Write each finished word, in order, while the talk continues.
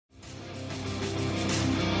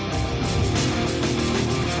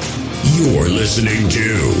You're listening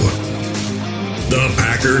to the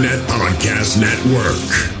Packernet Podcast Network.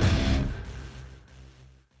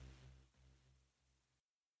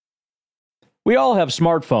 We all have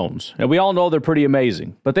smartphones, and we all know they're pretty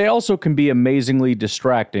amazing, but they also can be amazingly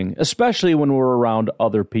distracting, especially when we're around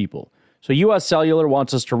other people. So US Cellular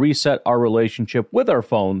wants us to reset our relationship with our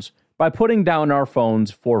phones by putting down our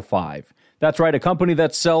phones for $5. That's right, a company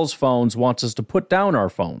that sells phones wants us to put down our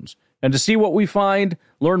phones. And to see what we find,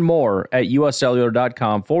 learn more at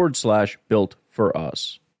uscellular.com/built for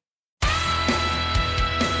us.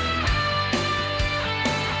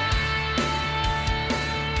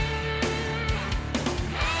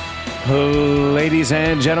 Ladies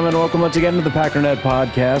and gentlemen, welcome once again to the Packernet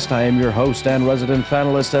Podcast. I am your host and resident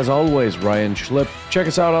panelist, as always, Ryan Schlipp. Check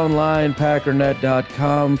us out online,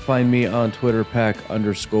 packernet.com. Find me on Twitter,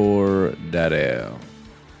 pack_daddy.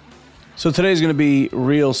 So today's going to be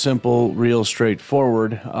real simple, real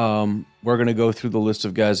straightforward. We're going to go through the list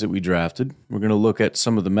of guys that we drafted. We're going to look at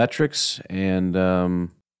some of the metrics and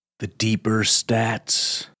the deeper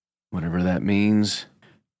stats, whatever that means.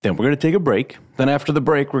 Then we're going to take a break. Then after the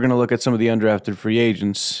break, we're going to look at some of the undrafted free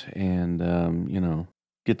agents and,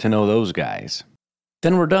 get to know those guys.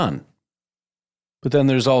 Then we're done. But then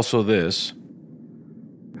there's also this.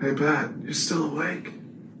 Hey, Pat, you still awake?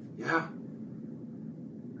 Yeah.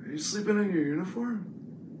 Are you sleeping in your uniform?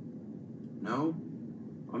 No.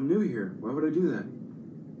 I'm new here. Why would I do that?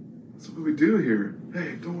 That's what we do here.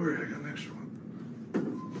 Hey, don't worry, I got an extra one.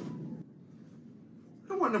 I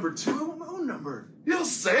don't want number 2. I want my own number. You don't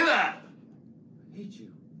say that! I hate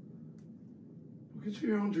you. We'll get you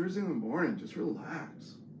your own jersey in the morning. Just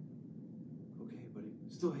relax. Okay, buddy.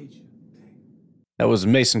 Still hate you. Dang. That was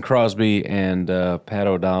Mason Crosby and Pat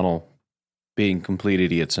O'Donnell being complete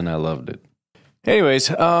idiots, and I loved it. Anyways,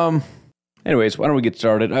 why don't we get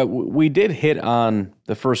started? We did hit on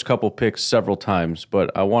the first couple picks several times, but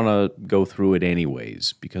I want to go through it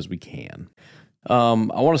anyways because we can. I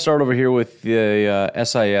want to start over here with the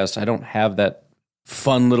SIS. I don't have that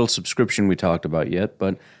fun little subscription we talked about yet,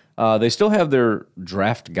 but they still have their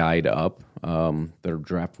draft guide up, their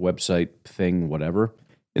draft website thing, whatever.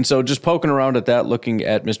 And so just poking around at that, looking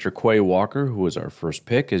at Mr. Quay Walker, who was our first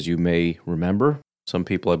pick, as you may remember. Some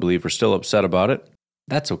people, I believe, are still upset about it.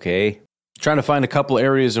 That's okay. Trying to find a couple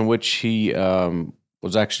areas in which he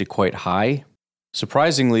was actually quite high.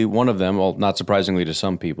 Surprisingly, one of them, well, not surprisingly to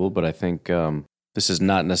some people, but I think this is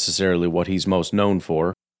not necessarily what he's most known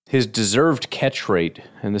for. His deserved catch rate,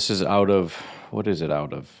 and this is out of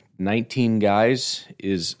 19 guys,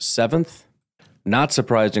 is 7th. Not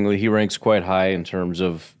surprisingly, he ranks quite high in terms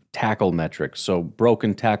of tackle metrics. So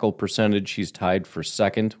broken tackle percentage, he's tied for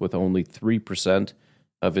 2nd with only 3%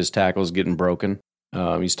 of his tackles getting broken.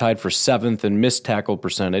 He's tied for 7th in missed tackle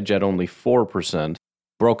percentage at only 4%.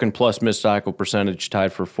 Broken plus missed tackle percentage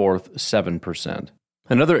tied for 4th, 7%.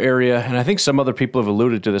 Another area, and I think some other people have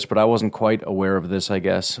alluded to this, but I wasn't quite aware of this, I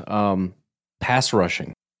guess, pass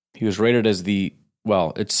rushing. He was rated as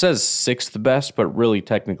it says 6th best, but really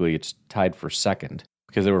technically it's tied for 2nd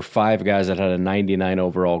because there were 5 guys that had a 99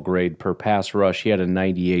 overall grade per pass rush. He had a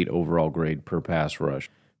 98 overall grade per pass rush.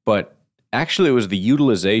 But actually, it was the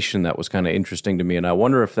utilization that was kind of interesting to me, and I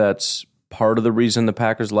wonder if that's part of the reason the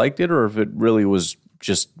Packers liked it or if it really was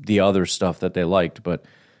just the other stuff that they liked. But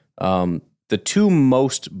the 2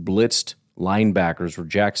 most blitzed linebackers were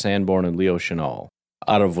Jack Sanborn and Leo Chenal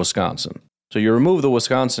out of Wisconsin. So you remove the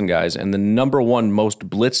Wisconsin guys, and the number 1 most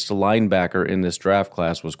blitzed linebacker in this draft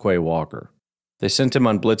class was Quay Walker. They sent him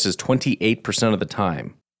on blitzes 28% of the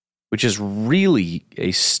time, which is really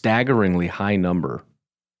a staggeringly high number.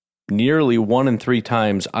 Nearly 1 in 3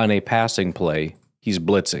 times on a passing play, he's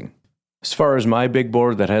blitzing. As far as my big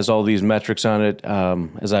board that has all these metrics on it,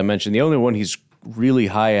 as I mentioned, the only one he's really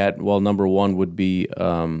high at, number 1 would be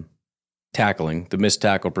tackling. The missed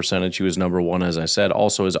tackle percentage, he was number 1, as I said.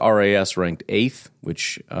 Also, his RAS ranked 8th,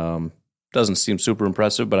 which doesn't seem super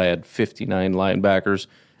impressive, but I had 59 linebackers,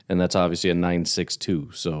 and that's obviously a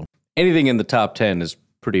 9.62. So anything in the top 10 is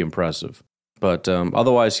pretty impressive. But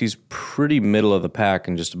otherwise, he's pretty middle of the pack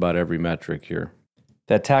in just about every metric here.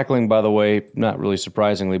 That tackling, by the way, not really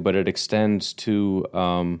surprisingly, but it extends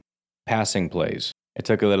to passing plays. I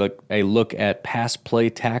took a look at pass play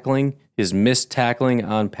tackling. His missed tackling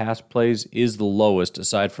on pass plays is the lowest,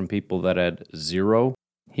 aside from people that had 0.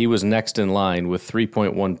 He was next in line with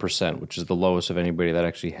 3.1%, which is the lowest of anybody that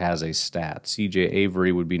actually has a stat. C.J.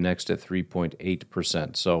 Avery would be next at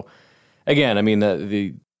 3.8%. So, again, I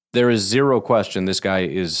mean, there is zero question this guy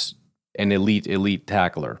is an elite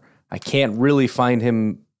tackler. I can't really find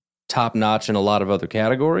him top-notch in a lot of other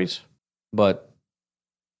categories, but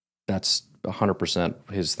that's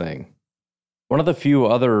 100% his thing. One of the few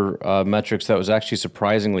other metrics that was actually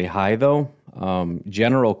surprisingly high, though,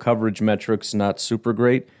 general coverage metrics, not super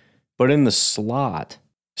great, but in the slot,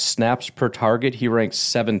 snaps per target, he ranks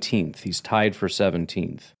 17th. He's tied for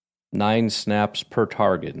 17th. 9 snaps per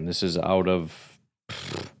target, and this is out of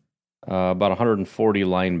about 140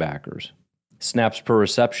 linebackers. Snaps per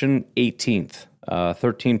reception, 18th.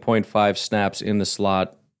 13.5 snaps in the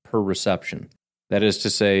slot per reception. That is to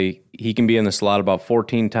say, he can be in the slot about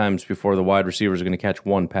 14 times before the wide receivers are going to catch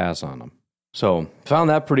one pass on him. So, found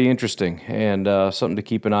that pretty interesting and something to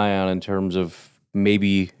keep an eye on in terms of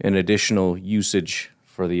maybe an additional usage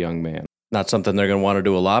for the young man. Not something they're going to want to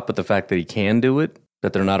do a lot, but the fact that he can do it,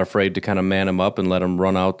 that they're not afraid to kind of man him up and let him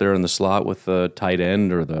run out there in the slot with the tight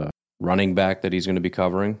end or the running back that he's going to be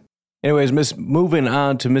covering. Anyways, moving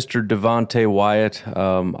on to Mr. Devonte Wyatt. I've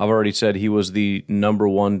already said he was the number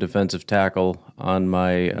 1 defensive tackle on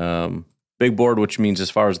my big board, which means as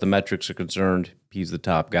far as the metrics are concerned, he's the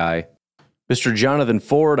top guy. Mr. Jonathan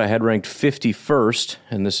Ford, I had ranked 51st,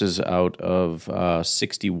 and this is out of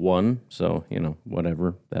 61, so,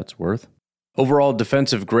 whatever that's worth. Overall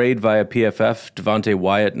defensive grade via PFF, Devonte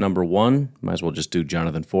Wyatt, number 1. Might as well just do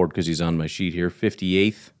Jonathan Ford because he's on my sheet here,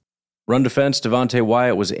 58th. Run defense, Devonte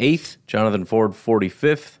Wyatt was 8th, Jonathan Ford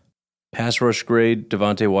 45th. Pass rush grade,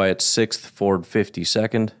 Devonte Wyatt 6th, Ford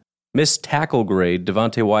 52nd. Missed tackle grade,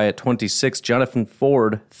 Devonte Wyatt 26th, Jonathan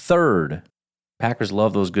Ford 3rd. Packers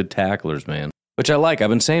love those good tacklers, man. Which I like. I've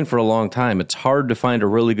been saying for a long time, it's hard to find a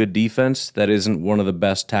really good defense that isn't one of the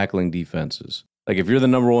best tackling defenses. Like, if you're the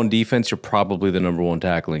number 1 defense, you're probably the number 1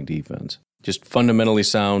 tackling defense. Just fundamentally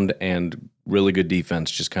sound and really good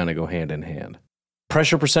defense just kind of go hand in hand.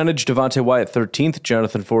 Pressure percentage, Devonte Wyatt 13th,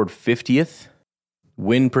 Jonathan Ford 50th.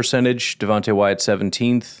 Win percentage, Devonte Wyatt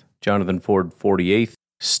 17th, Jonathan Ford 48th.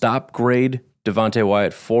 Stop grade, Devonte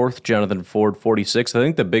Wyatt 4th, Jonathan Ford 46th. I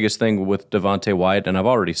think the biggest thing with Devonte Wyatt, and I've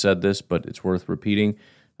already said this, but it's worth repeating,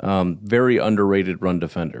 very underrated run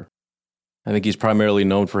defender. I think he's primarily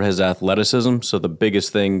known for his athleticism, so the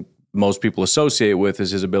biggest thing most people associate with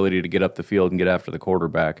is his ability to get up the field and get after the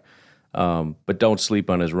quarterback. But don't sleep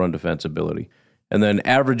on his run defense ability. And then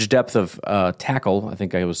average depth of tackle, I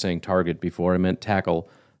think I was saying target before, I meant tackle.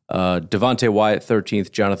 Devonte Wyatt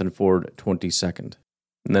 13th, Jonathan Ford 22nd.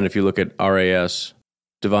 And then if you look at RAS,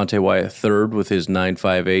 Devonte Wyatt 3rd with his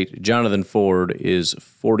 9.58. Jonathan Ford is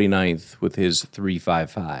 49th with his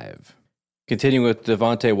 3.55. Continuing with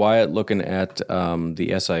Devonte Wyatt, looking at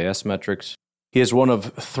the SIS metrics. He is one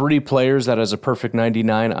of 3 players that has a perfect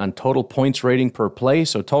 99 on total points rating per play.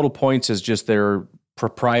 So total points is just their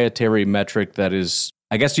proprietary metric that is,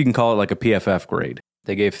 I guess you can call it like a PFF grade.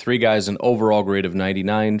 They gave 3 guys an overall grade of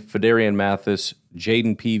 99, Phidarian Mathis,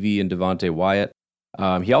 Jaden Peavy, and Devonte Wyatt.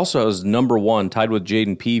 He also is number 1, tied with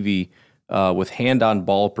Jaden Peavy, with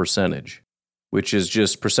hand-on-ball percentage, which is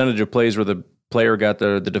just percentage of plays where the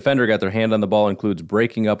defender got their hand on the ball, includes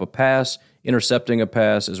breaking up a pass, intercepting a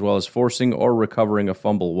pass, as well as forcing or recovering a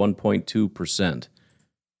fumble, 1.2%.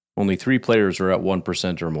 Only 3 players are at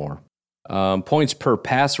 1% or more. Points per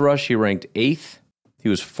pass rush, he ranked 8th. He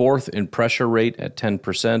was 4th in pressure rate at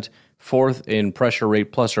 10%, 4th in pressure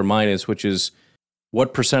rate plus or minus, which is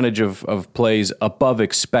what percentage of plays above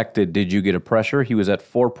expected did you get a pressure? He was at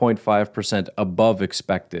 4.5% above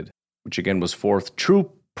expected, which again was 4th. True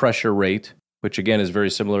pressure rate, which again is very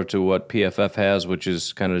similar to what PFF has, which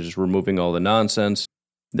is kind of just removing all the nonsense.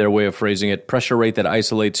 Their way of phrasing it, pressure rate that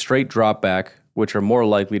isolates straight drop back, which are more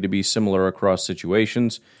likely to be similar across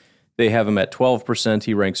situations. They have him at 12%.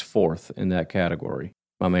 He ranks 4th in that category.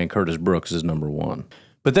 My man Curtis Brooks is number 1.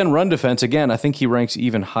 But then run defense, again, I think he ranks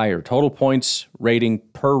even higher. Total points rating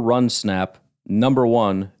per run snap, number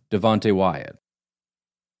 1, Devonte Wyatt.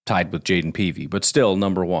 Tied with Jaden Peavy, but still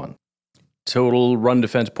number 1. Total run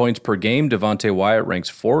defense points per game, Devonte Wyatt ranks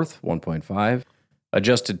 4th, 1.5.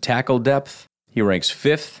 Adjusted tackle depth, he ranks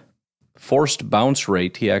 5th. Forced bounce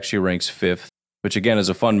rate, he actually ranks 5th, which again is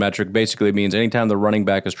a fun metric. Basically means anytime the running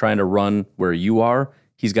back is trying to run where you are,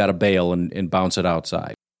 he's got to bail and bounce it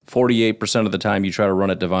outside. 48% of the time you try to run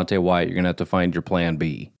at Devonte Wyatt, you're going to have to find your plan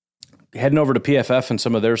B. Heading over to PFF and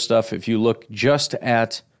some of their stuff, if you look just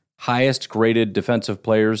at highest graded defensive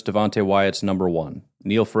players, Devonte Wyatt's number 1.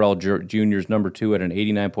 Neil Farrell Jr.'s number 2 at an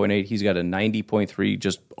 89.8. He's got a 90.3,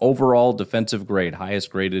 just overall defensive grade, highest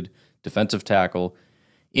graded defensive tackle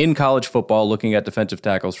in college football, looking at defensive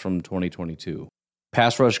tackles from 2022.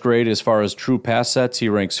 Pass rush grade, as far as true pass sets, he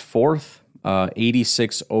ranks 4th.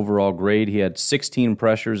 86 overall grade. He had 16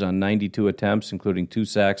 pressures on 92 attempts, including 2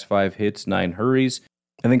 sacks, 5 hits, 9 hurries.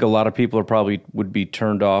 I think a lot of people would be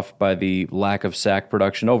turned off by the lack of sack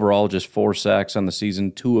production. Overall, just 4 sacks on the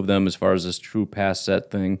season, 2 of them as far as this true pass set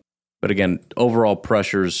thing. But again, overall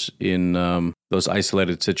pressures in those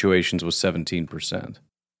isolated situations was 17%.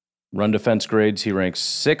 Run defense grades, he ranks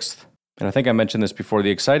 6th. And I think I mentioned this before.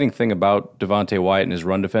 The exciting thing about Devonte Wyatt and his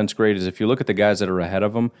run defense grade is if you look at the guys that are ahead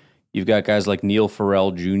of him, you've got guys like Neil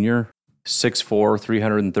Farrell Jr., 6'4",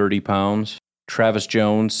 330 pounds. Travis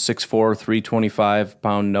Jones, 6'4",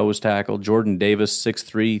 325-pound nose tackle. Jordan Davis,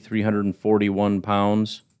 6'3", 341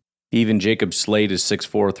 pounds. Even Jacob Slade is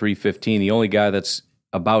 6'4", 315. The only guy that's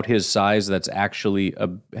about his size that's actually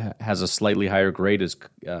has a slightly higher grade is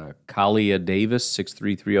Kalia Davis,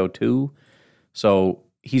 6'3", 302. So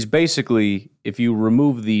he's basically, if you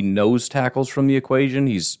remove the nose tackles from the equation,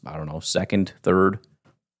 he's, I don't know, second, third.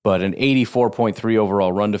 But an 84.3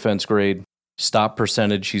 overall run defense grade. Stop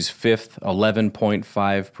percentage, he's 5th,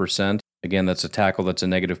 11.5%. Again, that's a tackle that's a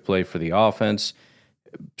negative play for the offense.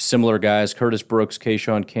 Similar guys, Curtis Brooks,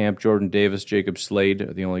 Kayshawn Camp, Jordan Davis, Jacob Slade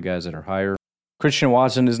are the only guys that are higher. Christian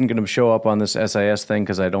Watson isn't going to show up on this SIS thing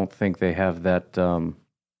because I don't think they have that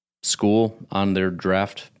school on their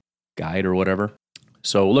draft guide or whatever.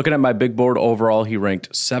 So looking at my big board, overall, he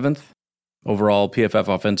ranked 7th. Overall PFF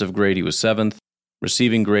offensive grade, he was 7th.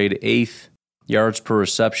 Receiving grade, 8th. Yards per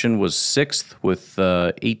reception was 6th with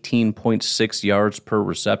 18.6 yards per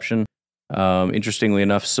reception. Interestingly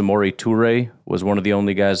enough, Samori Toure was one of the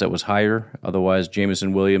only guys that was higher. Otherwise,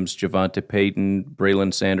 Jameson Williams, Javonte Payton,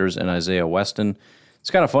 Braylon Sanders, and Isaiah Weston.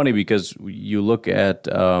 It's kind of funny because you look at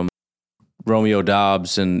Romeo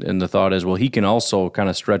Doubs and the thought is, well, he can also kind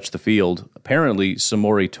of stretch the field. Apparently,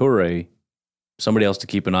 Samori Toure, somebody else to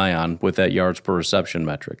keep an eye on with that yards per reception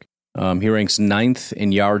metric. He ranks 9th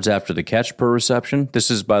in yards after the catch per reception. This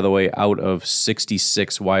is, by the way, out of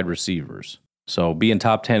 66 wide receivers. So being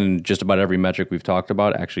top 10 in just about every metric we've talked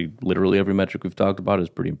about, actually literally every metric we've talked about, is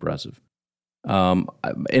pretty impressive.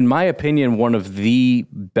 In my opinion, one of the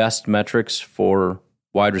best metrics for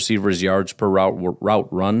wide receivers yards per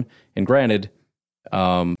route run. And granted,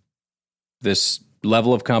 this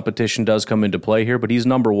level of competition does come into play here, but he's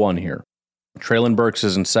number 1 here. Treylon Burks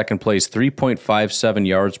is in second place, 3.57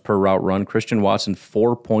 yards per route run. Christian Watson,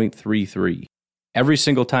 4.33. Every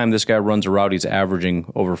single time this guy runs a route, he's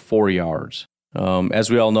averaging over 4 yards. As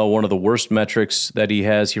we all know, one of the worst metrics that he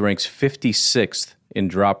has, he ranks 56th in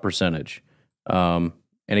drop percentage. And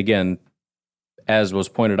again, as was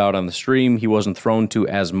pointed out on the stream, he wasn't thrown to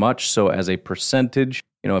as much. So as a percentage,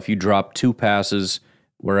 if you drop 2 passes,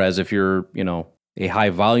 whereas if you're, a high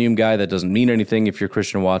volume guy, that doesn't mean anything. If you're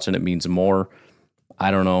Christian Watson, it means more.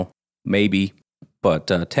 I don't know, maybe. But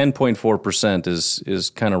 10.4% is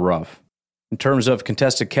kind of rough. In terms of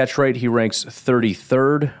contested catch rate, he ranks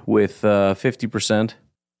 33rd with 50%.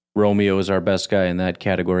 Romeo is our best guy in that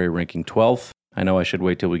category, ranking 12th. I know I should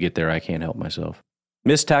wait till we get there. I can't help myself.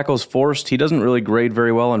 Missed tackles forced, he doesn't really grade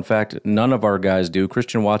very well. In fact, none of our guys do.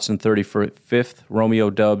 Christian Watson, 35th. Romeo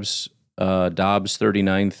Doubs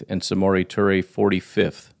 39th. And Samori Toure,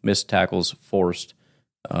 45th. Missed tackles forced.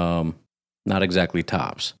 Not exactly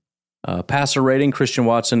tops. Passer rating, Christian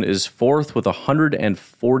Watson is 4th with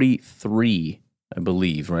 143, I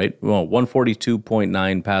believe, right? Well,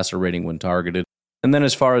 142.9 passer rating when targeted. And then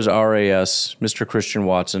as far as RAS, Mr. Christian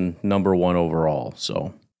Watson, number 1 overall.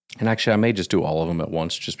 So, and actually, I may just do all of them at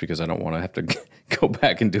once just because I don't want to have to go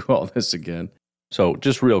back and do all this again. So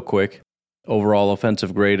just real quick, overall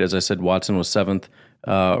offensive grade, as I said, Watson was 7th.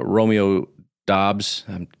 Romeo Doubs,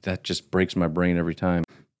 that just breaks my brain every time.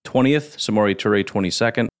 20th, Samori Toure,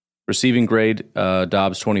 22nd. Receiving grade,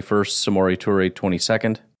 Doubs 21st, Samori Toure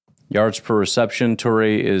 22nd. Yards per reception,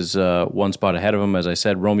 Toure is 1 spot ahead of him. As I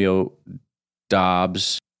said, Romeo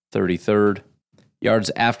Doubs 33rd.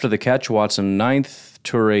 Yards after the catch, Watson 9th,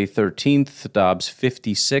 Toure 13th, Doubs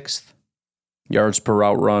 56th. Yards per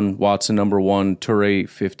route run, Watson number 1, Toure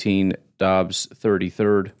 15, Doubs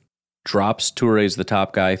 33rd. Drops, Toure is the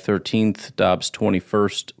top guy, 13th, Doubs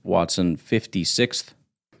 21st, Watson 56th.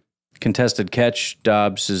 Contested catch,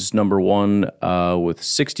 Doubs is number 1 with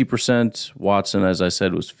 60%. Watson, as I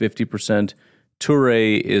said, was 50%.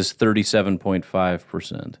 Toure is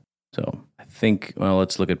 37.5%. So I think, well,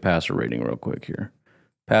 let's look at passer rating real quick here.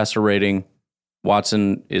 Passer rating,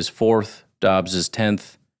 Watson is 4th. Doubs is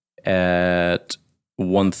 10th at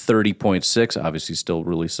 130.6. Obviously still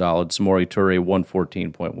really solid. Samori Toure,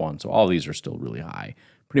 114.1. So all these are still really high.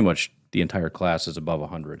 Pretty much the entire class is above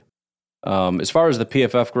 100. As far as the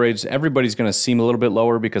PFF grades, everybody's going to seem a little bit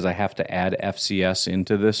lower because I have to add FCS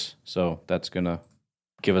into this. So that's going to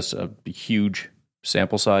give us a huge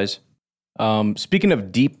sample size. Speaking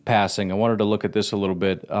of deep passing, I wanted to look at this a little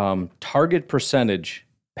bit. Target percentage,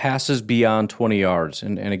 passes beyond 20 yards.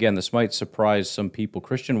 And again, this might surprise some people.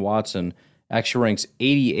 Christian Watson actually ranks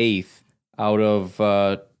 88th out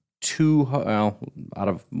of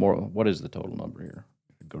what is the total number here?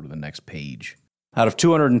 Go to the next page. Out of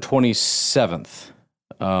 227th.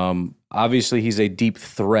 Obviously, he's a deep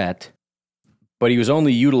threat, but he was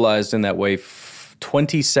only utilized in that way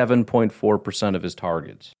 27.4% of his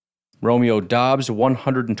targets. Romeo Doubs,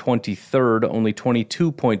 123rd, only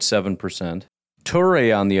 22.7%.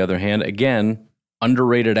 Toure, on the other hand, again,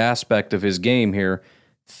 underrated aspect of his game here,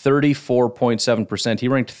 34.7%. He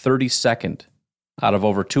ranked 32nd out of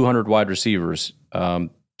over 200 wide receivers. Over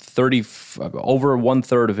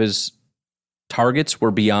one-third of his targets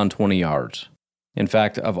were beyond 20 yards. In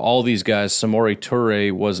fact, of all these guys, Samori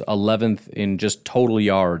Toure was 11th in just total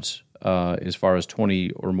yards as far as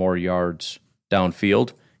 20 or more yards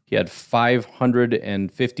downfield. He had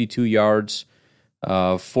 552 yards,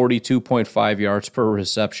 42.5 yards per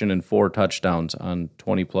reception, and 4 touchdowns on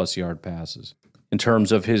 20-plus yard passes. In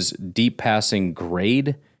terms of his deep passing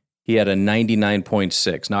grade, he had a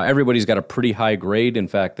 99.6. Now, everybody's got a pretty high grade. In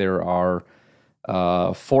fact, there are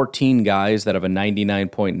 14 guys that have a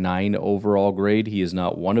 99.9 overall grade. He is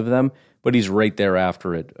not one of them, but he's right there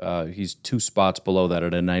after it. He's 2 spots below that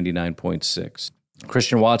at a 99.6.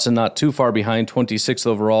 Christian Watson, not too far behind, 26th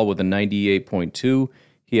overall with a 98.2.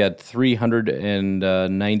 He had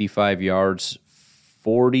 395 yards,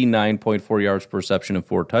 49.4 yards per reception, and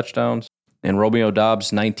 4 touchdowns. And Romeo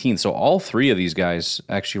Doubs, 19th. So all 3 of these guys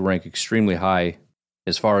actually rank extremely high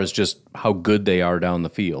as far as just how good they are down the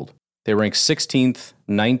field. They rank 16th,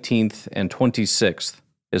 19th, and 26th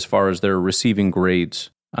as far as their receiving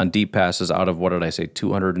grades on deep passes out of,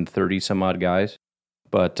 230 some odd guys.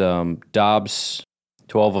 But Doubs,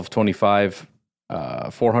 12 of 25,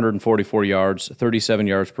 444 yards, 37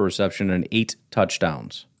 yards per reception, and 8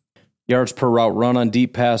 touchdowns. Yards per route run on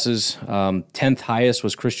deep passes, 10th highest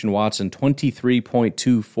was Christian Watson,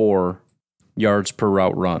 23.24 yards per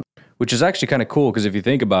route run, which is actually kind of cool because if you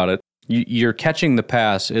think about it, you're catching the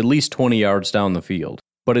pass at least 20 yards down the field,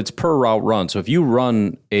 but it's per route run. So if you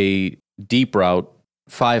run a deep route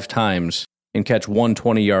 5 times and catch one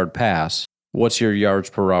 20-yard pass, what's your yards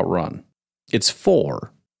per route run? It's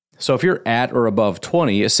 4. So if you're at or above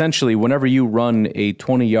 20, essentially whenever you run a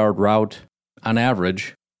 20-yard route on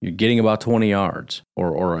average, you're getting about 20 yards,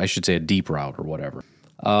 or I should say a deep route or whatever.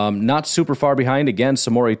 Not super far behind, again,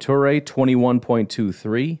 Samori Toure,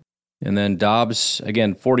 21.23. And then Doubs,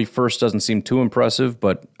 again, 41st doesn't seem too impressive,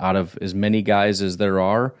 but out of as many guys as there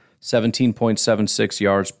are, 17.76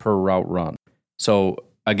 yards per route run. So,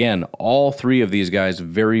 again, all 3 of these guys,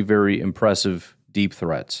 very, very impressive deep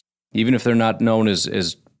threats. Even if they're not known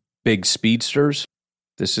as big speedsters,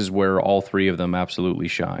 this is where all 3 of them absolutely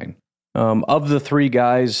shine. Of the 3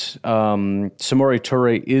 guys, Samori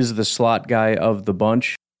Toure is the slot guy of the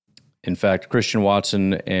bunch. In fact, Christian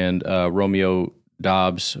Watson and Romeo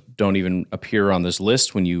Doubs don't even appear on this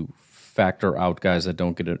list when you factor out guys that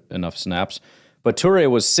don't get enough snaps. But Toure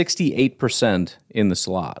was 68% in the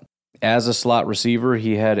slot. As a slot receiver,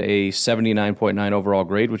 he had a 79.9 overall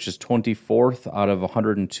grade, which is 24th out of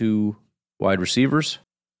 102 wide receivers.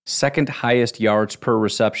 Second highest yards per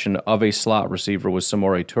reception of a slot receiver was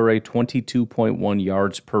Samori Toure, 22.1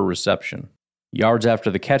 yards per reception. Yards after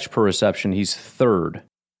the catch per reception, he's 3rd.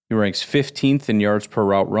 He ranks 15th in yards per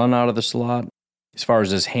route run out of the slot. As far as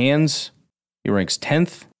his hands, he ranks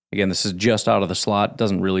 10th. Again, this is just out of the slot.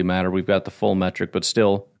 Doesn't really matter. We've got the full metric, but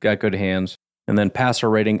still got good hands. And then passer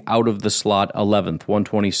rating out of the slot, 11th,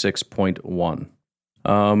 126.1.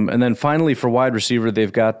 And then finally for wide receiver,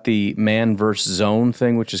 they've got the man versus zone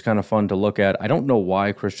thing, which is kind of fun to look at. I don't know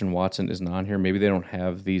why Christian Watson isn't on here. Maybe they don't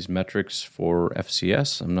have these metrics for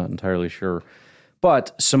FCS. I'm not entirely sure.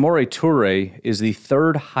 But Samori Toure is the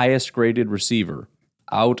 3rd highest graded receiver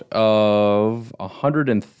out of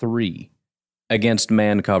 103 against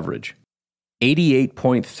man coverage.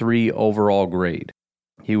 88.3 overall grade.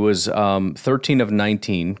 He was 13 of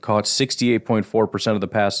 19, caught 68.4% of the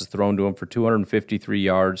passes thrown to him for 253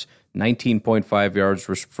 yards, 19.5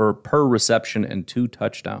 yards per reception, and 2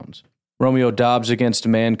 touchdowns. Romeo Doubs against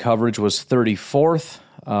man coverage was 34th,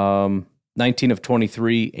 19 of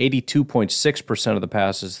 23, 82.6% of the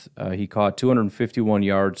passes he caught, 251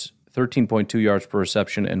 yards, 13.2 yards per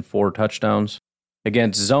reception, and 4 touchdowns.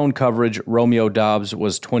 Against zone coverage, Romeo Doubs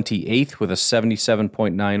was 28th with a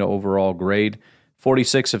 77.9 overall grade,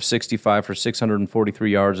 46 of 65 for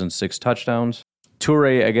 643 yards and 6 touchdowns.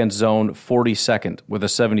 Toure against zone, 42nd with a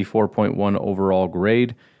 74.1 overall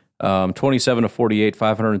grade, 27 of 48,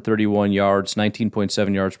 531 yards,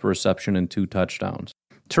 19.7 yards per reception, and 2 touchdowns.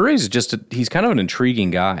 Toure's he's kind of an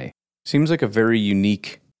intriguing guy. Seems like a very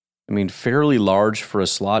unique, fairly large for a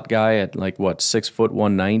slot guy at 6 foot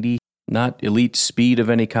 190. Not elite speed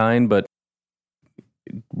of any kind, but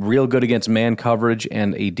real good against man coverage,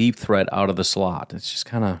 and a deep threat out of the slot. It's just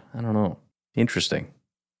kind of, I don't know, interesting.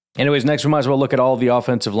 Anyways, next we might as well look at all of the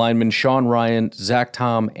offensive linemen, Sean Rhyan, Zach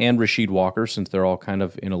Tom, and Rasheed Walker, since they're all kind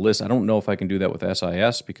of in a list. I don't know if I can do that with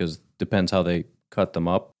SIS because it depends how they cut them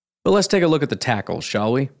up. But let's take a look at the tackles,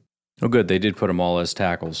 shall we? Oh, good. They did put them all as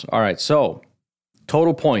tackles. All right, so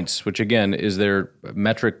total points, which again is their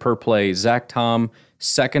metric per play. Zach Tom,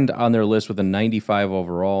 second on their list with a 95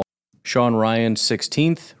 overall. Sean Rhyan,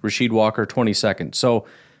 16th. Rasheed Walker, 22nd. So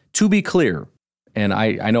to be clear, and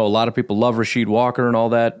I know a lot of people love Rasheed Walker and all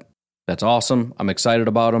that. That's awesome. I'm excited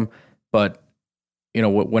about him. But, you know,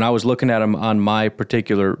 when I was looking at him on my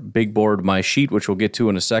particular big board, my sheet, which we'll get to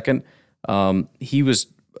in a second, he's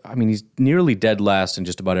nearly dead last in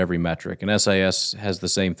just about every metric. And SIS has the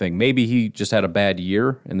same thing. Maybe he just had a bad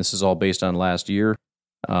year, and this is all based on last year.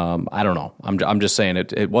 I don't know. I'm just saying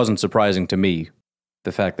it wasn't surprising to me,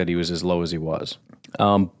 the fact that he was as low as he was.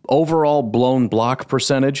 Overall blown block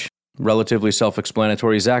percentage, relatively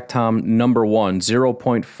self-explanatory. Zach Tom, number 1,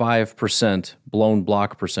 0.5% blown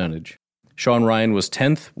block percentage. Sean Rhyan was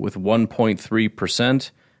 10th with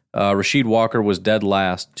 1.3%. Rasheed Walker was dead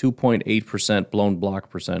last, 2.8% blown block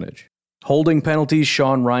percentage. Holding penalties,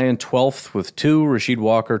 Sean Rhyan 12th with 2. Rasheed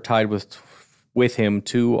Walker tied with him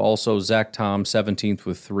 2. Also Zach Tom 17th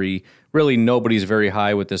with 3. Really nobody's very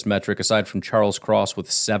high with this metric aside from Charles Cross with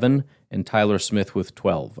 7 and Tyler Smith with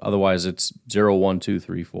 12. Otherwise it's 0, 1, 2,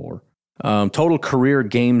 3, 4. Total career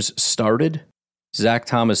games started. Zach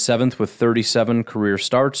Tom is 7th with 37 career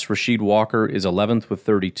starts. Rasheed Walker is 11th with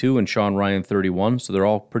 32 and Sean Rhyan 31. So they're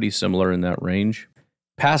all pretty similar in that range.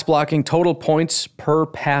 Pass blocking, total points per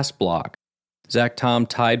pass block. Zach Tom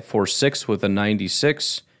tied for 6th with a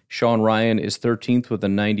 96. Sean Rhyan is 13th with a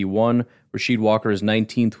 91. Rasheed Walker is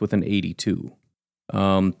 19th with an 82.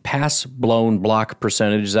 Pass blown block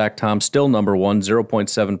percentage, Zach Tom still number 1,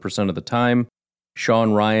 0.7% of the time. Sean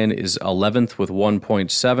Rhyan is 11th with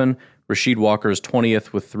 1.7. Rasheed Walker is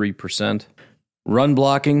 20th with 3%. Run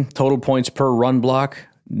blocking, total points per run block.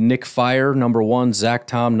 Nick Fire, number 1. Zach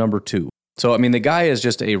Tom, number 2. So, I mean, the guy is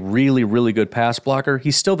just a really, really good pass blocker.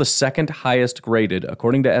 He's still the second highest graded,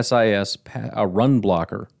 according to SIS, a run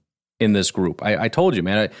blocker in this group. I told you,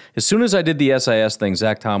 man, as soon as I did the SIS thing,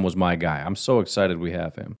 Zach Tom was my guy. I'm so excited we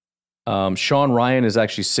have him. Sean Rhyan is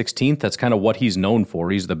actually 16th. That's kind of what he's known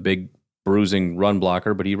for. He's the big bruising run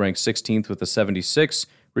blocker, but he ranks 16th with a 76.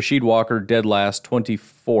 Rasheed Walker, dead last,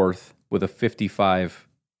 24th with a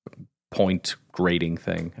 55-point grading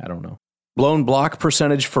thing. I don't know. Blown block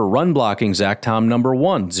percentage for run blocking, Zach Tom, number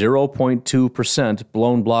 1, 0.2%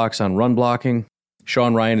 blown blocks on run blocking.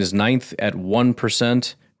 Sean Rhyan is 9th at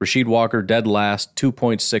 1%. Rasheed Walker, dead last,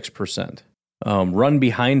 2.6%. Run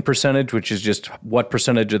behind percentage, which is just what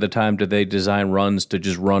percentage of the time do they design runs to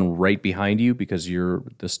just run right behind you because you're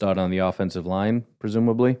the stud on the offensive line,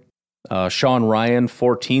 presumably. Sean Rhyan,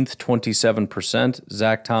 14th, 27%.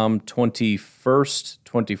 Zach Tom, 21st,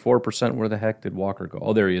 24%. Where the heck did Walker go?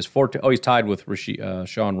 Oh, there he is. He's tied with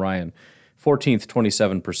Sean Rhyan. 14th,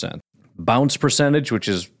 27%. Bounce percentage, which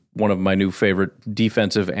is one of my new favorite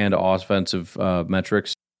defensive and offensive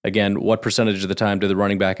metrics. Again, what percentage of the time did the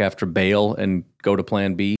running back have to bail and go to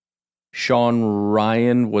plan B? Sean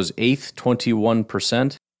Rhyan was 8th,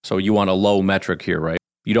 21%. So you want a low metric here, right?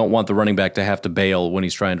 You don't want the running back to have to bail when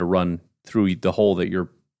he's trying to run through the hole that you're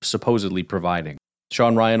supposedly providing.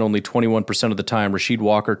 Sean Rhyan only 21% of the time. Rasheed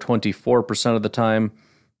Walker 24% of the time.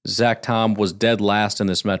 Zach Tom was dead last in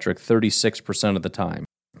this metric 36% of the time.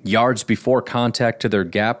 Yards before contact to their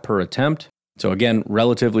gap per attempt. So again,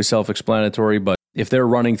 relatively self-explanatory, but if they're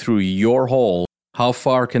running through your hole, how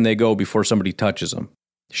far can they go before somebody touches them?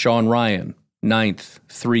 Sean Rhyan, 9th,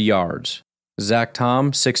 3 yards. Zach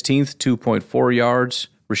Tom, 16th, 2.4 yards.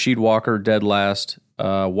 Rasheed Walker, dead last,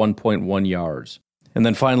 1.1 yards. And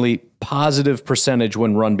then finally, positive percentage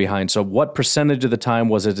when run behind. So what percentage of the time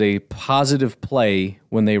was it a positive play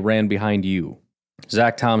when they ran behind you?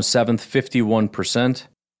 Zach Tom, 7th, 51%.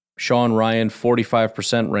 Sean Rhyan,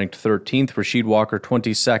 45%, ranked 13th. Rasheed Walker,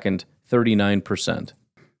 22nd, 39%.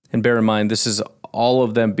 And bear in mind, this is all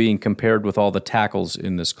of them being compared with all the tackles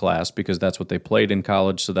in this class because that's what they played in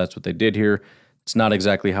college, so that's what they did here. It's not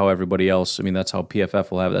exactly how everybody else, I mean, that's how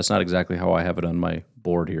PFF will have it. That's not exactly how I have it on my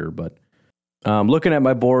board here, but looking at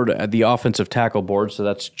my board, at the offensive tackle board, so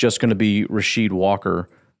that's just going to be Rasheed Walker.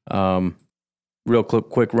 Real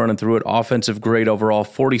quick running through it. Offensive grade overall,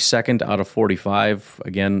 42nd out of 45.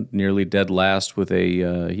 Again, nearly dead last with he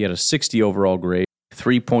had a 60 overall grade.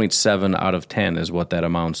 3.7 out of 10 is what that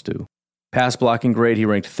amounts to. Pass blocking grade, he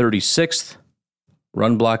ranked 36th.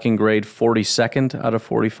 Run blocking grade, 42nd out of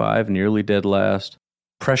 45, nearly dead last.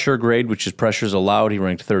 Pressure grade, which is pressures allowed, he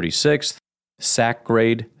ranked 36th. Sack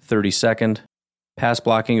grade, 32nd. Pass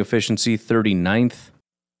blocking efficiency, 39th.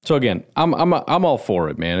 So again, I'm all for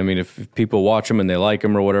it, man. I mean, if people watch him and they like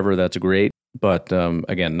him or whatever, that's great. But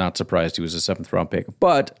again, not surprised he was a 7th round pick.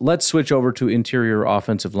 But let's switch over to interior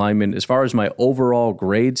offensive linemen. As far as my overall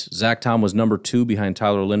grades, Zach Tom was number 2 behind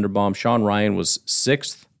Tyler Linderbaum. Sean Ryan was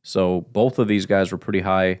 6th. So both of these guys were pretty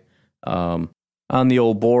high on the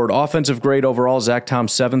old board. Offensive grade overall, Zach Tom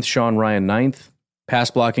 7th, Sean Ryan 9th.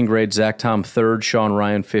 Pass blocking grade, Zach Tom 3rd, Sean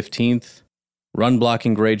Ryan 15th. Run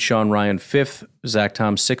blocking grade, Sean Ryan 5th, Zach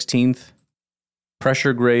Tom 16th.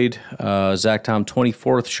 Pressure grade, Zach Tom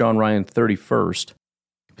 24th, Sean Ryan 31st.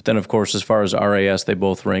 But then, of course, as far as RAS, they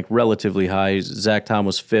both rank relatively high. Zach Tom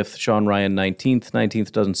was 5th, Sean Ryan 19th.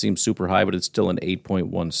 19th doesn't seem super high, but it's still an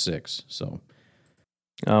 8.16. So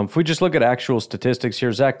if we just look at actual statistics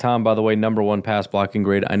here, Zach Tom, by the way, number 1 pass blocking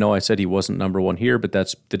grade. I know I said he wasn't number 1 here, but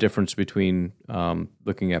that's the difference between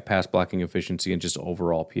looking at pass blocking efficiency and just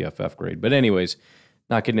overall PFF grade. But anyways,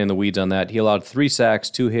 not getting in the weeds on that. He allowed 3 sacks,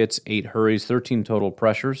 2 hits, 8 hurries, 13 total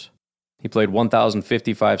pressures. He played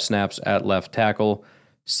 1,055 snaps at left tackle,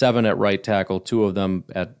 7 at right tackle, 2 of them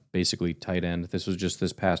at basically tight end. This was just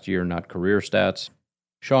this past year, not career stats.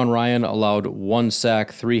 Sean Ryan allowed 1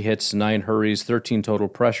 sack, 3 hits, 9 hurries, 13 total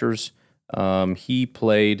pressures. He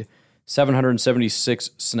played 776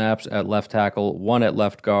 snaps at left tackle, 1 at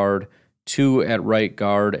left guard, 2 at right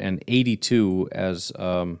guard, and 82 as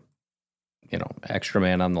extra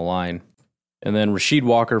man on the line. And then Rasheed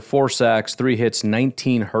Walker, 4 sacks, 3 hits,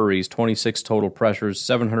 19 hurries, 26 total pressures,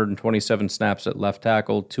 727 snaps at left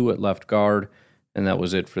tackle, 2 at left guard, and that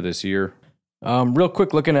was it for this year. Real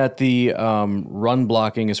quick, looking at the run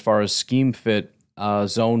blocking as far as scheme fit,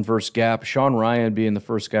 zone versus gap. Sean Ryan being the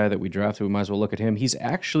first guy that we drafted, we might as well look at him. He's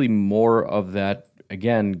actually more of that,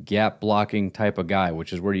 again, gap blocking type of guy,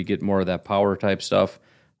 which is where you get more of that power type stuff.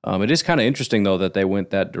 It is kind of interesting, though, that they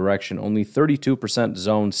went that direction. Only 32%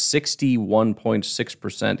 zone,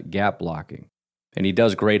 61.6% gap blocking. And he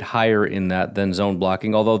does grade higher in that than zone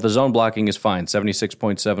blocking, although the zone blocking is fine,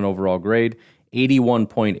 76.7 overall grade,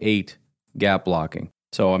 81.8 gap blocking.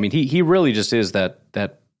 So, I mean, he really just is that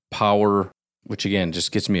power, which, again,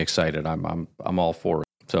 just gets me excited. I'm all for it.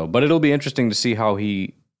 So, but it'll be interesting to see how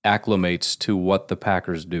he acclimates to what the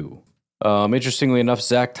Packers do. Interestingly enough,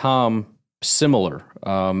 Zach Tom, similar,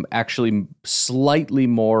 actually slightly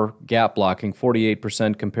more gap blocking,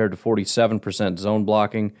 48% compared to 47% zone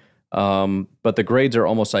blocking. But the grades are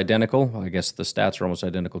almost identical. I guess the stats are almost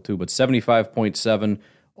identical too, but 75.7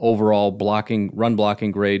 overall run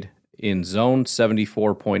blocking grade in zone,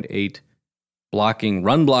 74.8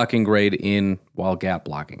 run blocking grade in while gap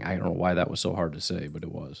blocking. I don't know why that was so hard to say, but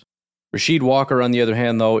it was. Rasheed Walker, on the other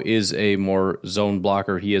hand, though, is a more zone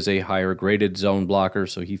blocker. He is a higher graded zone blocker,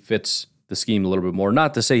 so he fits the scheme a little bit more.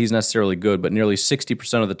 Not to say he's necessarily good, but nearly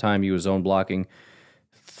 60% of the time he was zone blocking.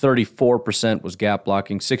 34% was gap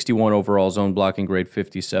blocking, 61 overall zone blocking grade,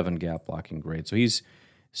 57 gap blocking grade. So he's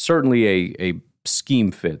certainly a scheme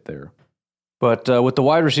fit there. But with the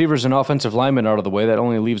wide receivers and offensive linemen out of the way, that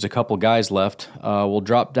only leaves a couple guys left. We'll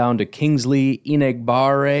drop down to Kingsley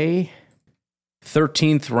Enagbare,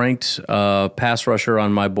 13th ranked pass rusher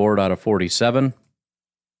on my board out of 47.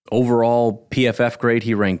 Overall PFF grade,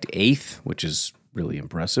 he ranked 8th, which is really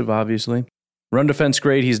impressive, obviously. Run defense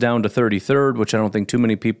grade, he's down to 33rd, which I don't think too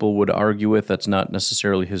many people would argue with. That's not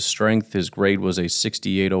necessarily his strength. His grade was a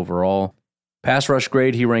 68 overall. Pass rush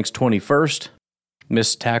grade, he ranks 21st.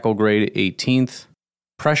 Missed tackle grade, 18th.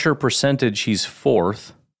 Pressure percentage, he's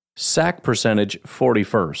 4th. Sack percentage,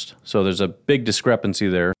 41st. So there's a big discrepancy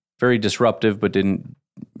there. Very disruptive, but didn't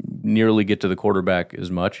nearly get to the quarterback as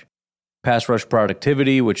much. Pass rush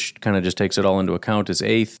productivity, which kind of just takes it all into account, is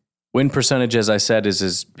 8th. Win percentage, as I said,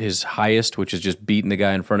 is his highest, which is just beating the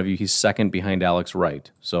guy in front of you. He's 2nd behind Alex Wright.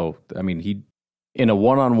 So, I mean, he in a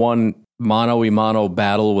one-on-one mano-a-mano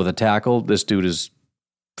battle with a tackle, this dude is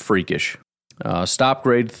freakish. Stop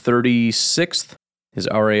grade, 36th. His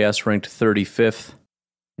RAS ranked 35th.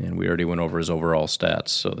 And we already went over his overall stats,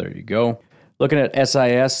 so there you go. Looking at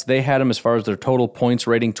SIS, they had him as far as their total points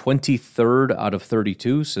rating, 23rd out of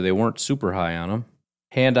 32, so they weren't super high on him.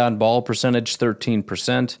 Hand-on ball percentage,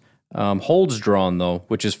 13%. Holds drawn, though,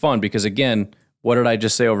 which is fun because, again, what did I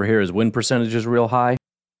just say over here? His win percentage is real high.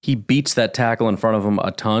 He beats that tackle in front of him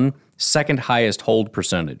a ton. 2nd highest hold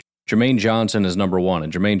percentage. Jermaine Johnson is number 1,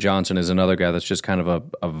 and Jermaine Johnson is another guy that's just kind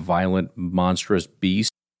of a violent, monstrous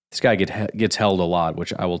beast. This guy gets held a lot,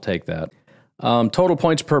 which I will take that. Total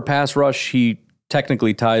points per pass rush, he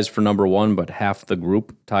technically ties for number 1, but half the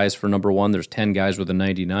group ties for number 1. There's 10 guys with a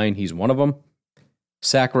 99. He's one of them.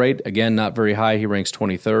 Sack rate, again, not very high. He ranks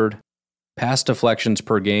 23rd. Pass deflections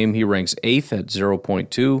per game, he ranks 8th at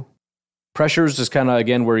 0.2. Pressures is kind of,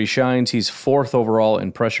 again, where he shines. He's 4th overall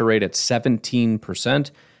in pressure rate at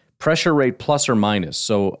 17%. Pressure rate plus or minus,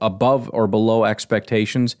 so above or below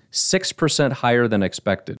expectations, 6% higher than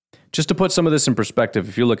expected. Just to put some of this in perspective,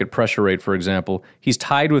 if you look at pressure rate, for example, he's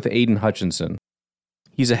tied with Aiden Hutchinson.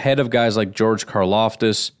 He's ahead of guys like George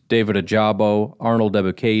Karlaftis, David Ajabo, Arnold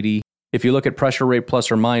Ebiketie. If you look at pressure rate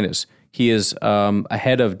plus or minus, he is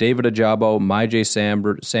ahead of David Ajabo,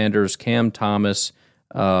 Myjai Sanders, Cam Thomas,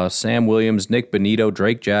 Sam Williams, Nick Benito,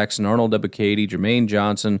 Drake Jackson, Arnold Ebiketie, Jermaine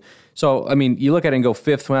Johnson. So, I mean, you look at it and go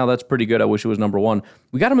 5th, wow, that's pretty good. I wish it was number 1.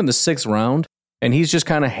 We got him in the 6th round, and he's just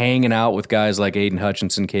kind of hanging out with guys like Aiden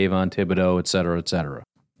Hutchinson, Kayvon Thibodeau, et cetera, et cetera.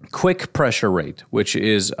 Quick pressure rate, which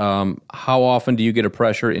is how often do you get a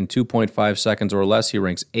pressure in 2.5 seconds or less? He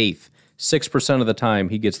ranks 8th. 6% of the time,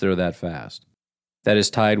 he gets there that fast. That is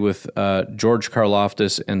tied with George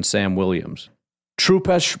Karlaftis and Sam Williams. True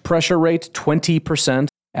pressure rate, 20%.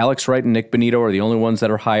 Alex Wright and Nick Benito are the only ones that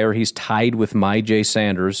are higher. He's tied with Myjai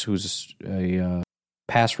Sanders, who's a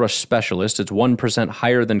pass rush specialist. It's 1%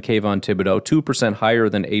 higher than Kayvon Thibodeau, 2% higher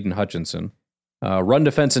than Aiden Hutchinson. Run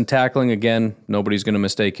defense and tackling, again, nobody's going to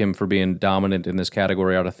mistake him for being dominant in this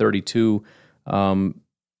category out of 32.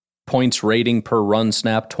 Points rating per run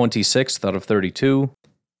snap, 26th out of 32.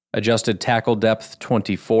 Adjusted tackle depth,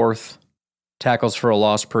 24th. Tackles for a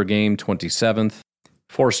loss per game, 27th.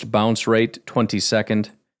 Forced bounce rate,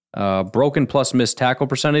 22nd. Broken plus missed tackle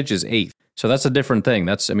percentage is 8th. So that's a different thing.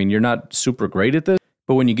 You're not super great at this,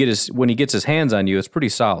 but when he gets his hands on you, it's pretty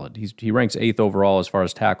solid. He ranks 8th overall as far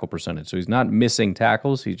as tackle percentage. So he's not missing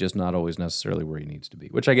tackles. He's just not always necessarily where he needs to be,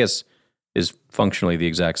 which I guess is functionally the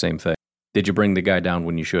exact same thing. Did you bring the guy down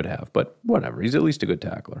when you should have? But whatever. He's at least a good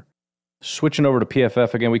tackler. Switching over to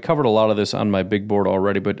PFF again, we covered a lot of this on my big board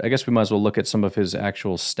already, but I guess we might as well look at some of his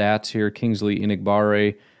actual stats here. Kingsley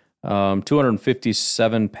Inigbare,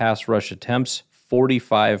 257 pass rush attempts,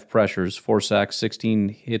 45 pressures, 4 sacks, 16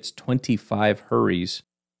 hits, 25 hurries,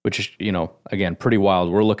 which is, again, pretty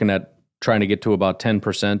wild. We're looking at trying to get to about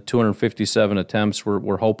 10%, 257 attempts.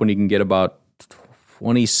 We're hoping he can get about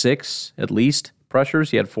 26 at least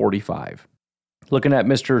pressures. He had 45. Looking at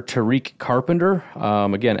Mr. Tariq Carpenter,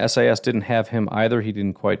 again, SAS didn't have him either. He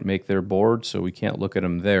didn't quite make their board, so we can't look at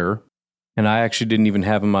him there. And I actually didn't even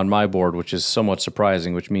have him on my board, which is somewhat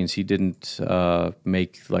surprising, which means he didn't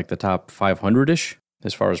make like the top 500-ish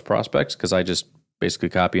as far as prospects, because I just basically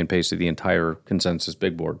copy and pasted the entire consensus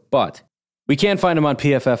big board. But we can't find him on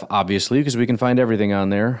PFF, obviously, because we can find everything on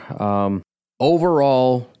there.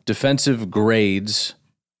 Overall defensive grades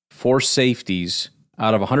for safeties,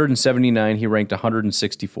 out of 179, he ranked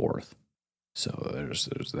 164th. So there's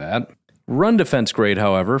that. Run defense grade,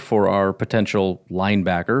 however, for our potential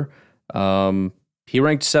linebacker, he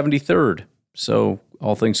ranked 73rd. So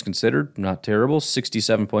all things considered, not terrible.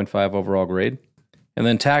 67.5 overall grade. And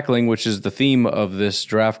then tackling, which is the theme of this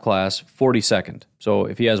draft class, 42nd. So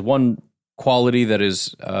if he has one quality that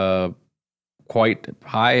is quite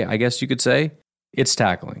high, I guess you could say, it's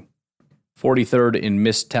tackling. 43rd in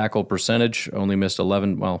missed tackle percentage, only missed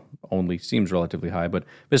 11, well, only seems relatively high, but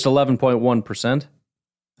missed 11.1%.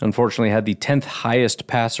 Unfortunately, had the 10th highest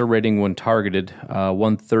passer rating when targeted,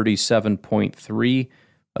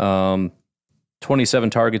 137.3. 27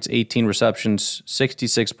 targets, 18 receptions,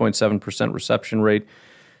 66.7% reception rate,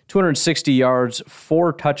 260 yards,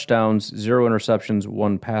 4 touchdowns, 0 interceptions,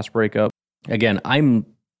 1 pass breakup. Again, I'm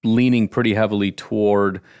leaning pretty heavily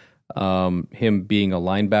toward him being a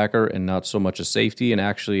linebacker and not so much a safety. And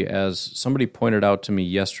actually, as somebody pointed out to me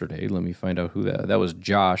yesterday, let me find out who that was.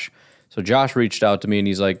 Josh. So Josh reached out to me and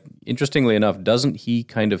he's like, interestingly enough, doesn't he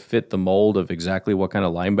kind of fit the mold of exactly what kind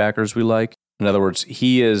of linebackers we like? In other words,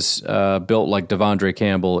 he is built like Devondre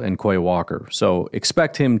Campbell and Quay Walker. So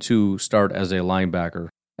expect him to start as a linebacker,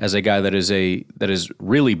 as a guy that is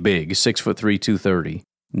really big, 6'3", 230.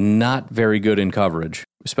 Not very good in coverage,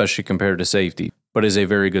 especially compared to safety, but is a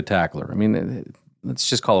very good tackler. I mean, let's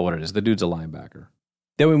just call it what it is. The dude's a linebacker.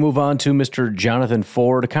 Then we move on to Mr. Jonathan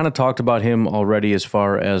Ford. I kind of talked about him already as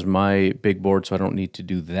far as my big board, so I don't need to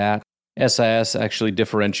do that. SIS actually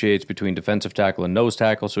differentiates between defensive tackle and nose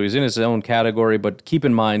tackle, so he's in his own category, but keep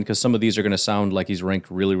in mind, because some of these are going to sound like he's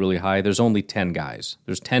ranked really, really high, there's only 10 guys.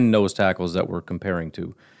 There's 10 nose tackles that we're comparing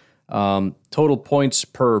to. Total points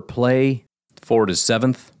per play, Ford is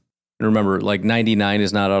 7th. And remember, like 99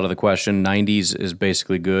 is not out of the question. 90s is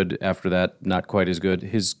basically good. After that, not quite as good.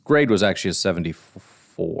 His grade was actually a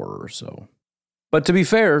 74 or so. But to be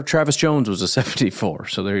fair, Travis Jones was a 74,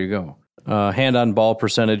 so there you go. Hand-on-ball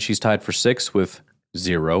percentage, he's tied for 6th with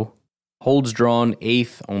 0. Holds drawn,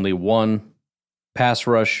 8th, only 1. Pass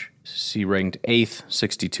rush, he ranked 8th,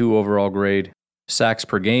 62 overall grade. Sacks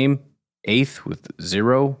per game, 8th with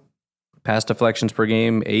 0. Pass deflections per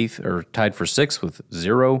game, 8th, or tied for 6th with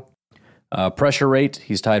 0. Pressure rate,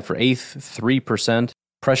 he's tied for 8th, 3%.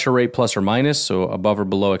 Pressure rate plus or minus, so above or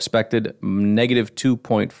below expected, negative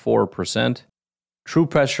 2.4%. True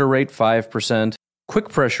pressure rate, 5%. Quick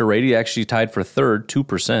pressure rate, he actually tied for 3rd,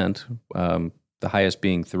 2%. The highest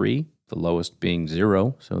being 3, the lowest being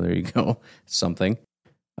 0. So there you go, something.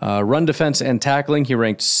 Run defense and tackling, he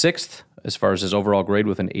ranked 6th as far as his overall grade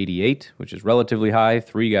with an 88, which is relatively high.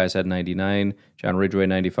 3 guys had 99. John Ridgway,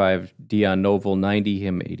 95. Dion Noble, 90.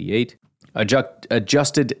 Him, 88.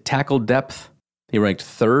 Adjusted tackle depth, he ranked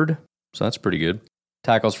 3rd, so that's pretty good.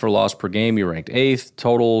 Tackles for loss per game, he ranked 8th.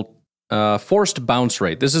 Total forced bounce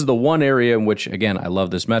rate. This is the one area in which, again, I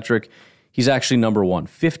love this metric. He's actually number 1,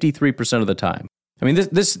 53% of the time. I mean,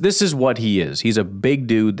 this is what he is. He's a big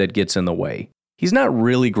dude that gets in the way. He's not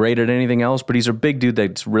really great at anything else, but he's a big dude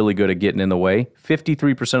that's really good at getting in the way.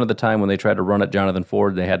 53% of the time when they tried to run at Jonathan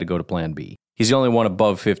Ford, they had to go to plan B. He's the only one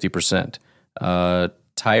above 50%.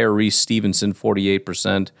 Tyrese Stevenson,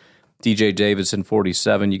 48%. DJ Davidson,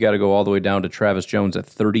 47%. You got to go all the way down to Travis Jones at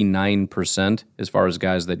 39% as far as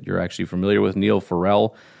guys that you're actually familiar with. Neil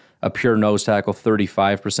Farrell, a pure nose tackle,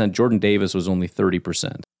 35%. Jordan Davis was only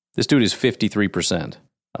 30%. This dude is 53%.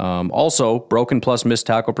 Also, broken plus missed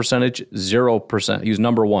tackle percentage, 0%. He was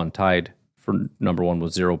number 1, tied for number 1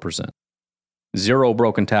 with 0%. 0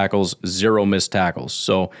 broken tackles, 0 missed tackles.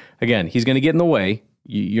 So, again, he's going to get in the way.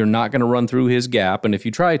 You're not going to run through his gap, and if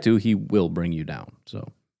you try to, he will bring you down.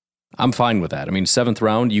 So, I'm fine with that. I mean, 7th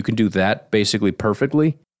round, you can do that basically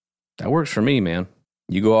perfectly. That works for me, man.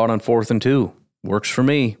 You go out on 4th and 2. Works for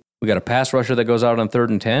me. We got a pass rusher that goes out on 3rd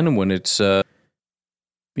and 10, and when it's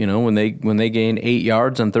when they gain 8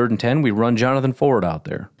 yards on 3rd and 10, we run Jonathan Ford out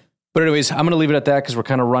there. But anyways, I'm going to leave it at that because we're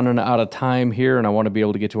kind of running out of time here, and I want to be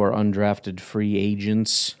able to get to our undrafted free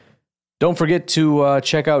agents. Don't forget to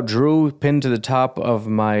check out Drew, pinned to the top of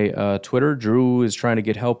my Twitter. Drew is trying to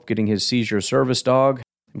get help getting his seizure service dog.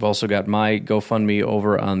 We've also got my GoFundMe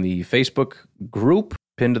over on the Facebook group,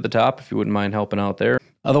 pinned to the top, if you wouldn't mind helping out there.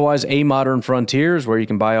 Otherwise, A Modern Frontiers, where you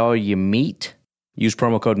can buy all your meat. Use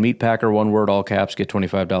promo code MEATPACKER, one word, all caps, get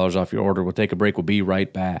 $25 off your order. We'll take a break. We'll be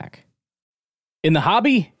right back. In the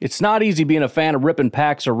hobby, it's not easy being a fan of ripping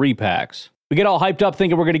packs or repacks. We get all hyped up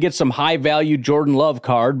thinking we're going to get some high-value Jordan Love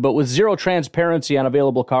card, but with zero transparency on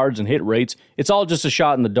available cards and hit rates, it's all just a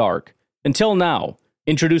shot in the dark. Until now.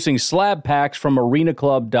 Introducing Slab Packs from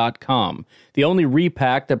ArenaClub.com, the only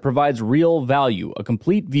repack that provides real value, a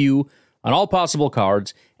complete view on all possible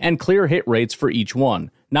cards, and clear hit rates for each one.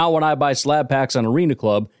 Now when I buy Slab Packs on Arena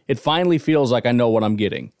Club, it finally feels like I know what I'm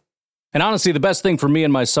getting. And honestly, the best thing for me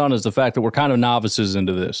and my son is the fact that we're kind of novices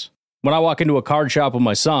into this. When I walk into a card shop with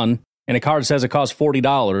my son, and a card says it costs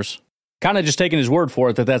 $40, kind of just taking his word for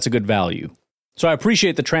it that that's a good value. So I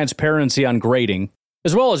appreciate the transparency on grading,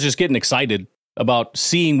 as well as just getting excited about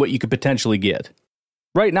seeing what you could potentially get.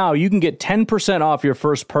 Right now, you can get 10% off your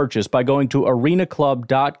first purchase by going to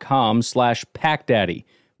arenaclub.com/packdaddy.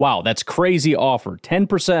 Wow, that's crazy offer.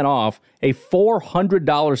 10% off a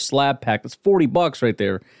 $400 slab pack. That's $40 right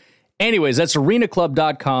there. Anyways, that's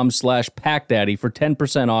arenaclub.com/packdaddy for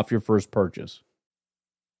 10% off your first purchase.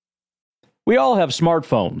 We all have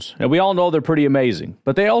smartphones, and we all know they're pretty amazing,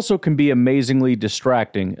 but they also can be amazingly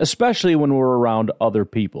distracting, especially when we're around other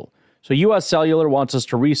people. So US Cellular wants us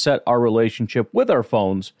to reset our relationship with our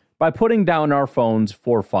phones by putting down our phones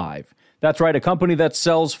for $5. That's right, a company that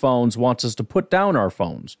sells phones wants us to put down our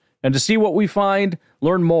phones. And to see what we find,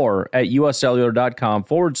 learn more at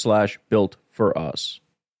uscellular.com/built for us.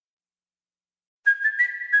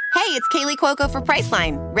 Hey, it's Kaylee Cuoco for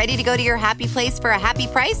Priceline. Ready to go to your happy place for a happy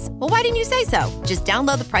price? Well, why didn't you say so? Just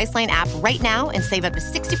download the Priceline app right now and save up to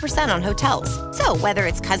 60% on hotels. So whether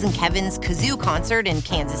it's Cousin Kevin's Kazoo Concert in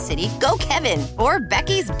Kansas City, go Kevin, or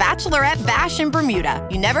Becky's Bachelorette Bash in Bermuda,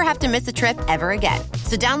 you never have to miss a trip ever again.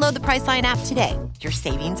 So download the Priceline app today. Your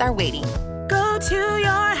savings are waiting. Go to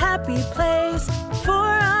your happy place for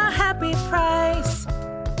a happy price.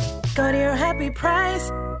 Go to your happy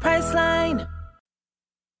price, Priceline.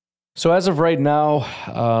 So as of right now,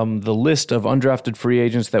 the list of undrafted free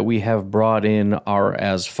agents that we have brought in are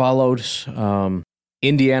as follows.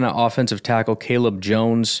 Indiana offensive tackle Caleb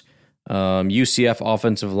Jones, UCF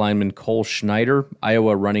offensive lineman Cole Schneider,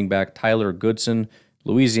 Iowa running back Tyler Goodson,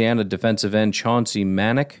 Louisiana defensive end Chauncey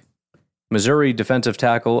Manick, Missouri defensive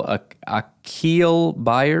tackle Akil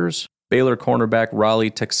Byers, Baylor cornerback Raleigh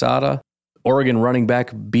Texada, Oregon running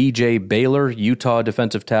back BJ Baylor, Utah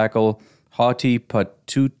defensive tackle Hauti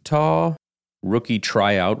Patuta, rookie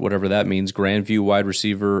tryout, whatever that means. Grandview wide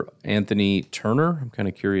receiver Anthony Turner. I'm kind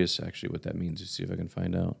of curious, actually, what that means. Let's see if I can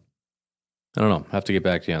find out. I don't know. Have to get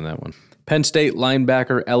back to you on that one. Penn State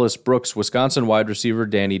linebacker Ellis Brooks. Wisconsin wide receiver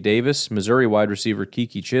Danny Davis. Missouri wide receiver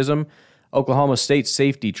Kiki Chisholm. Oklahoma State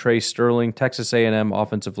safety Trey Sterling. Texas A&M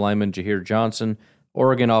offensive lineman Jahir Johnson.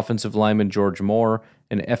 Oregon offensive lineman George Moore.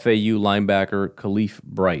 And FAU linebacker Khalif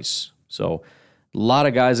Bryce. So a lot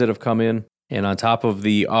of guys that have come in. And on top of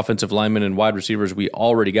the offensive linemen and wide receivers, we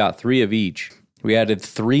already got 3 of each. We added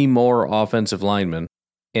 3 more offensive linemen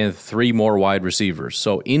and 3 more wide receivers.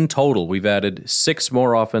 So in total, we've added 6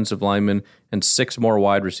 more offensive linemen and 6 more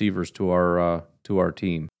wide receivers to our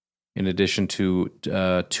team. In addition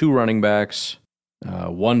to 2 running backs,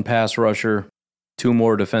 1 pass rusher, 2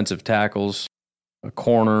 more defensive tackles, a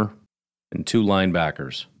corner, and 2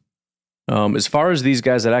 linebackers. As far as these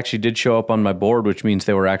guys that actually did show up on my board, which means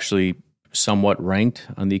they were actually somewhat ranked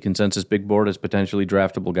on the consensus big board as potentially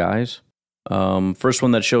draftable guys. First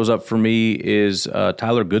one that shows up for me is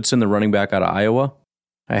Tyler Goodson, the running back out of Iowa.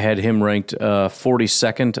 I had him ranked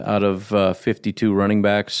 42nd out of 52 running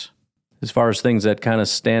backs. As far as things that kind of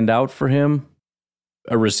stand out for him,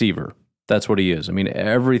 a receiver. That's what he is. I mean,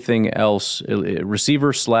 everything else,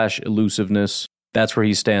 receiver / elusiveness, that's where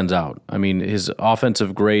he stands out. I mean, his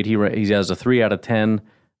offensive grade, he has a 3 out of 10,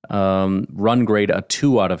 run grade, a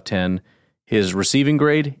 2 out of 10. His receiving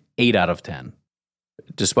grade, 8 out of 10.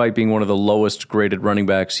 Despite being one of the lowest graded running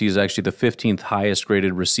backs, he's actually the 15th highest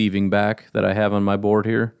graded receiving back that I have on my board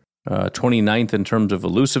here. 29th in terms of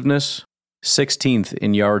elusiveness, 16th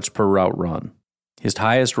in yards per route run. His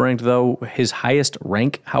highest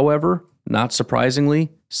rank, however, not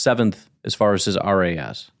surprisingly, 7th as far as his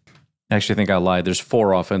RAS. Actually, I think I lied. There's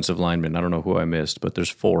 4 offensive linemen. I don't know who I missed, but there's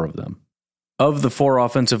 4 of them. Of the 4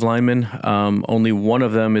 offensive linemen, only one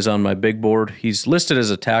of them is on my big board. He's listed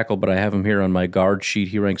as a tackle, but I have him here on my guard sheet.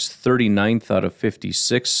 He ranks 39th out of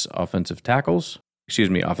 56 offensive guards. He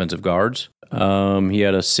had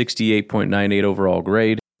a 68.98 overall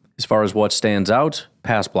grade. As far as what stands out,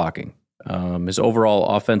 pass blocking. His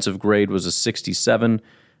overall offensive grade was a 67,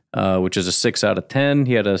 which is a 6 out of 10.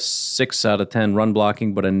 He had a 6 out of 10 run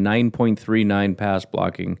blocking, but a 9.39 pass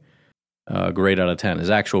blocking grade out of 10. His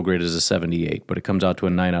actual grade is a 78, but it comes out to a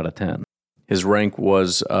 9 out of 10. His rank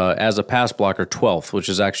was, as a pass blocker, 12th, which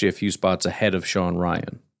is actually a few spots ahead of Sean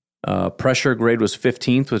Ryan. Pressure grade was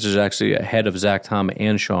 15th, which is actually ahead of Zach Tom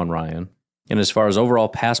and Sean Ryan. And as far as overall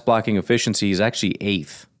pass blocking efficiency, he's actually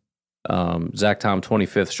 8th. Zach Tom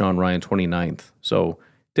 25th, Sean Ryan 29th. So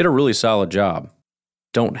did a really solid job.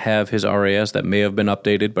 Don't have his RAS. That may have been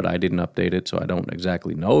updated, but I didn't update it, so I don't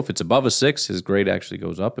exactly know. If it's above a 6, his grade actually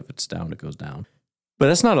goes up. If it's down, it goes down. But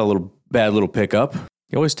that's not a bad little pickup.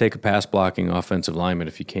 You always take a pass blocking offensive lineman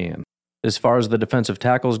if you can. As far as the defensive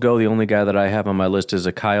tackles go, the only guy that I have on my list is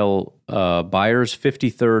a Kyle Byers,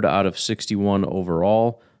 53rd out of 61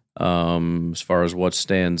 overall. As far as what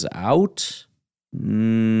stands out,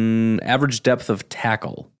 average depth of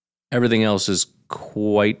tackle. Everything else is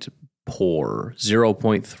quite poor,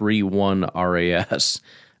 0.31 RAS.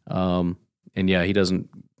 And yeah, he doesn't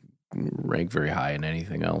rank very high in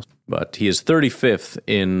anything else. But he is 35th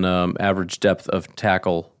in average depth of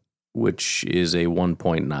tackle, which is a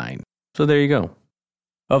 1.9. So there you go.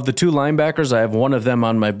 Of the 2 linebackers, I have one of them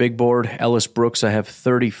on my big board. Ellis Brooks, I have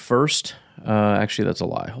 31st. Actually, that's a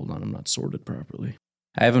lie. Hold on, I'm not sorted properly.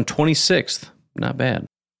 I have him 26th. Not bad.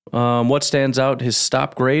 What stands out? His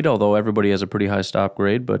stop grade, although everybody has a pretty high stop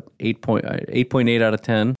grade, but 8.8 out of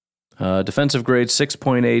 10. Defensive grade,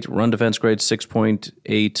 6.8. Run defense grade,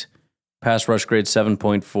 6.8. Pass rush grade,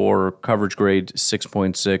 7.4. Coverage grade,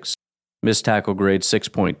 6.6. Missed tackle grade,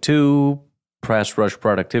 6.2. Pass rush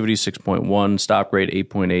productivity, 6.1. Stop grade,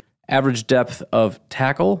 8.8. Average depth of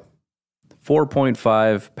tackle,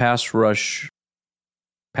 4.5. Passer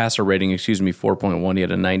rating, 4.1. He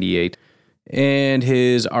had a 98. And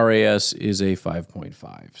his RAS is a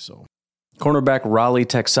 5.5. So, cornerback Raleigh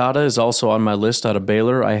Texada is also on my list out of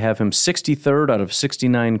Baylor. I have him 63rd out of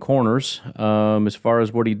 69 corners. As far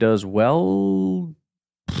as what he does well,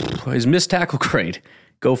 his missed tackle grade,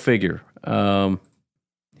 go figure.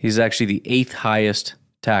 He's actually the 8th highest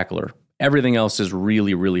tackler. Everything else is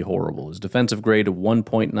really, really horrible. His defensive grade,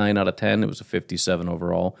 1.9 out of 10. It was a 57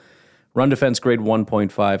 overall. Run defense grade,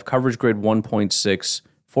 1.5. Coverage grade, 1.6.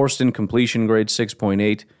 Forced incompletion grade,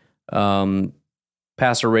 6.8.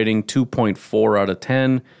 Passer rating, 2.4 out of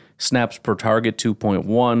 10. Snaps per target,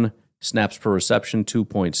 2.1. Snaps per reception,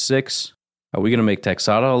 2.6. Are we going to make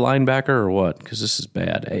Texada a linebacker or what? Because this is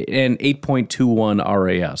bad. And 8.21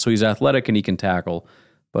 RAS. So he's athletic and he can tackle,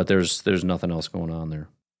 but there's nothing else going on there.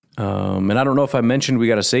 And I don't know if I mentioned we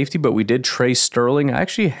got a safety, but we did Trey Sterling. I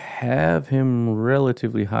actually have him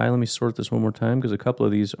relatively high. Let me sort this one more time because a couple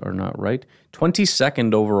of these are not right.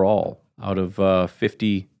 22nd overall out of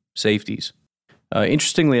 50 safeties.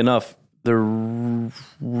 Interestingly enough,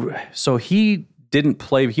 so he didn't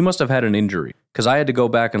play. He must have had an injury because I had to go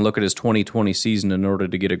back and look at his 2020 season in order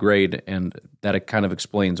to get a grade, and that kind of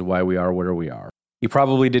explains why we are where we are. He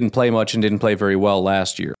probably didn't play much and didn't play very well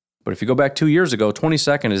last year. But if you go back 2 years ago,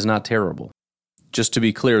 22nd is not terrible. Just to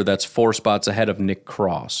be clear, that's 4 spots ahead of Nick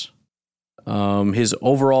Cross. His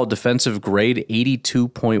overall defensive grade,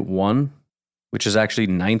 82.1, which is actually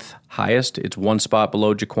 9th highest. It's 1 spot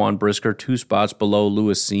below Jaquan Brisker, 2 spots below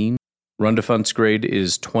Lewis Cine. Run defense grade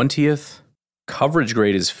is 20th. Coverage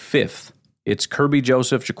grade is 5th. It's Kirby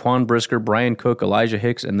Joseph, Jaquan Brisker, Brian Cook, Elijah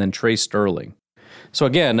Hicks, and then Trey Sterling. So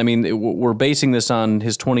again, I mean, we're basing this on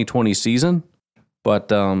his 2020 season. But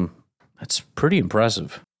that's pretty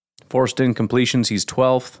impressive. Forced incompletions, he's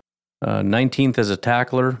 12th. 19th as a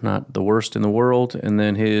tackler, not the worst in the world. And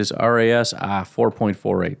then his RAS,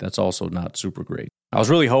 4.48. That's also not super great. I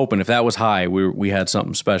was really hoping if that was high, we had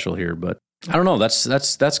something special here. But I don't know.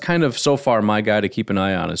 That's kind of so far my guy to keep an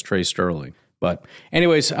eye on is Trey Sterling. But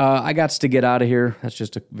anyways, I got to get out of here. That's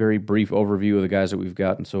just a very brief overview of the guys that we've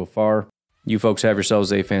gotten so far. You folks have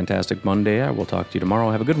yourselves a fantastic Monday. I will talk to you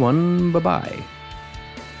tomorrow. Have a good one. Bye-bye.